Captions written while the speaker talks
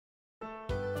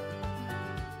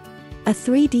A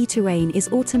 3D terrain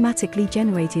is automatically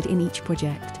generated in each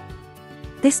project.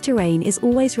 This terrain is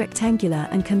always rectangular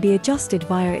and can be adjusted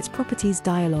via its properties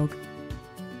dialog.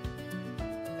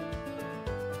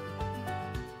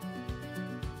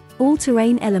 All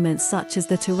terrain elements such as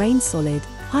the terrain solid,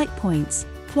 height points,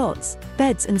 plots,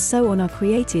 beds and so on are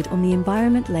created on the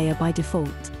environment layer by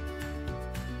default.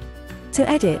 To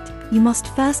edit, you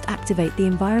must first activate the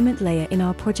environment layer in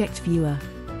our project viewer.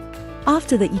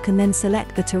 After that, you can then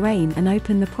select the terrain and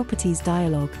open the properties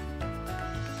dialog.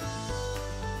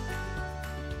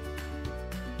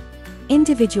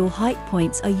 Individual height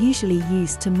points are usually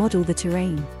used to model the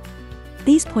terrain.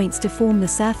 These points deform the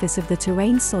surface of the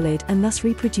terrain solid and thus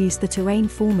reproduce the terrain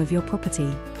form of your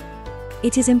property.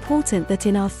 It is important that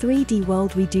in our 3D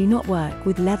world we do not work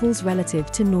with levels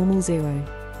relative to normal 0.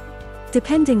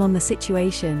 Depending on the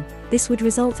situation, this would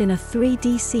result in a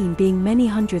 3D scene being many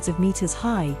hundreds of meters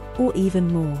high, or even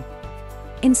more.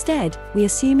 Instead, we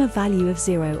assume a value of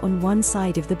 0 on one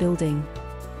side of the building.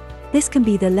 This can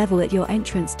be the level at your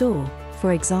entrance door,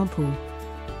 for example.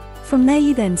 From there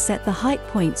you then set the height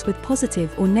points with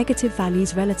positive or negative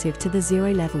values relative to the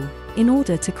 0 level, in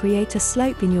order to create a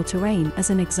slope in your terrain as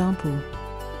an example.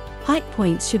 Height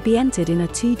points should be entered in a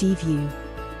 2D view.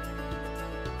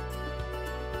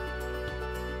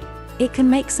 It can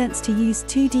make sense to use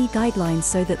 2D guidelines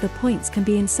so that the points can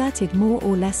be inserted more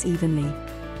or less evenly.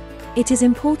 It is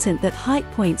important that height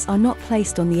points are not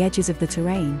placed on the edges of the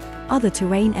terrain, other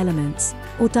terrain elements,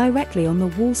 or directly on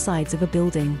the wall sides of a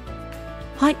building.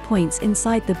 Height points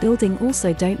inside the building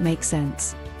also don't make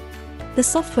sense. The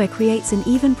software creates an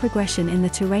even progression in the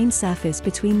terrain surface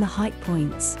between the height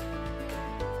points.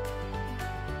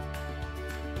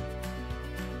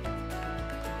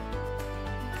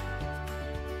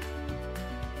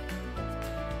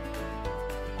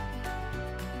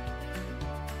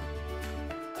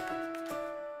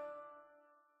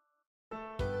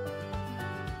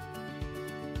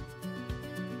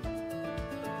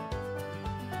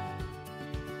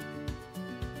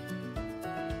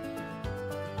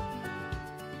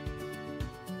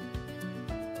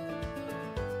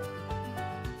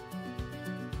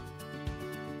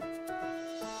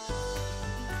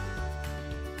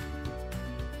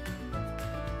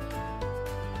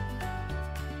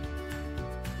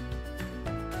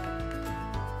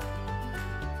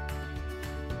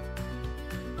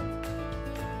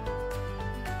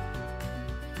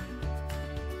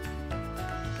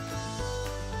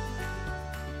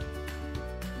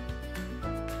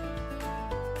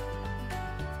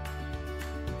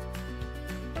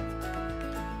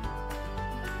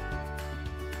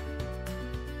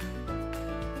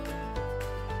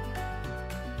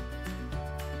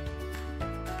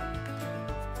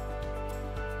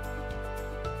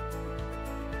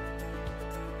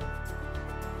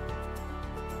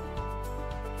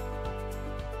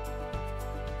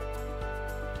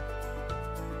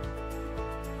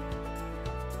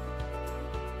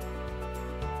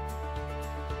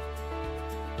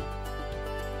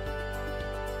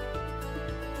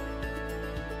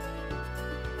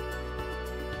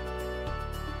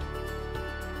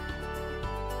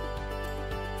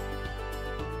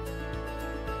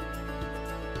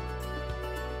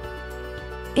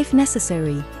 If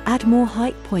necessary, add more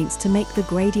height points to make the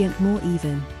gradient more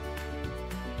even.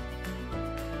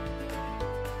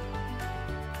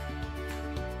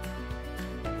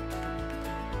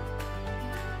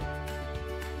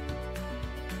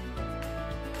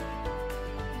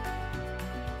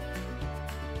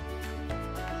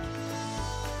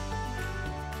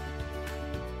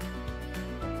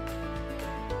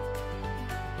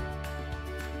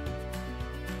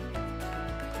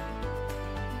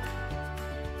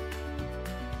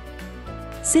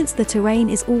 Since the terrain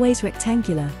is always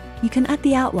rectangular, you can add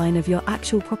the outline of your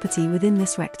actual property within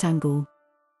this rectangle.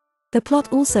 The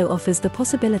plot also offers the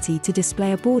possibility to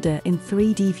display a border in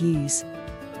 3D views.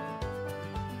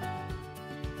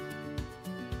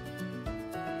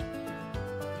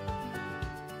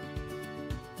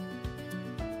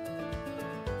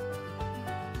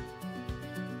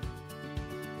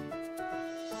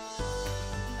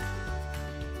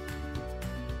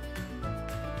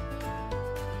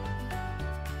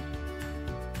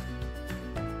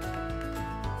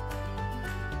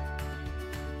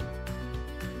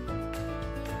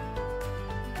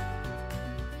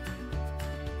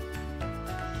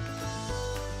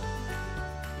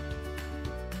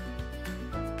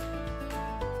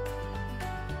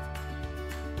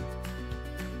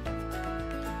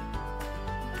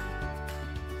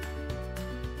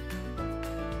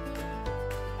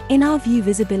 In our view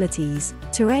visibilities,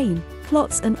 terrain,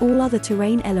 plots and all other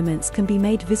terrain elements can be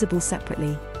made visible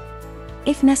separately.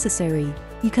 If necessary,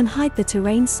 you can hide the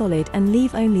terrain solid and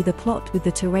leave only the plot with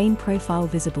the terrain profile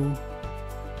visible.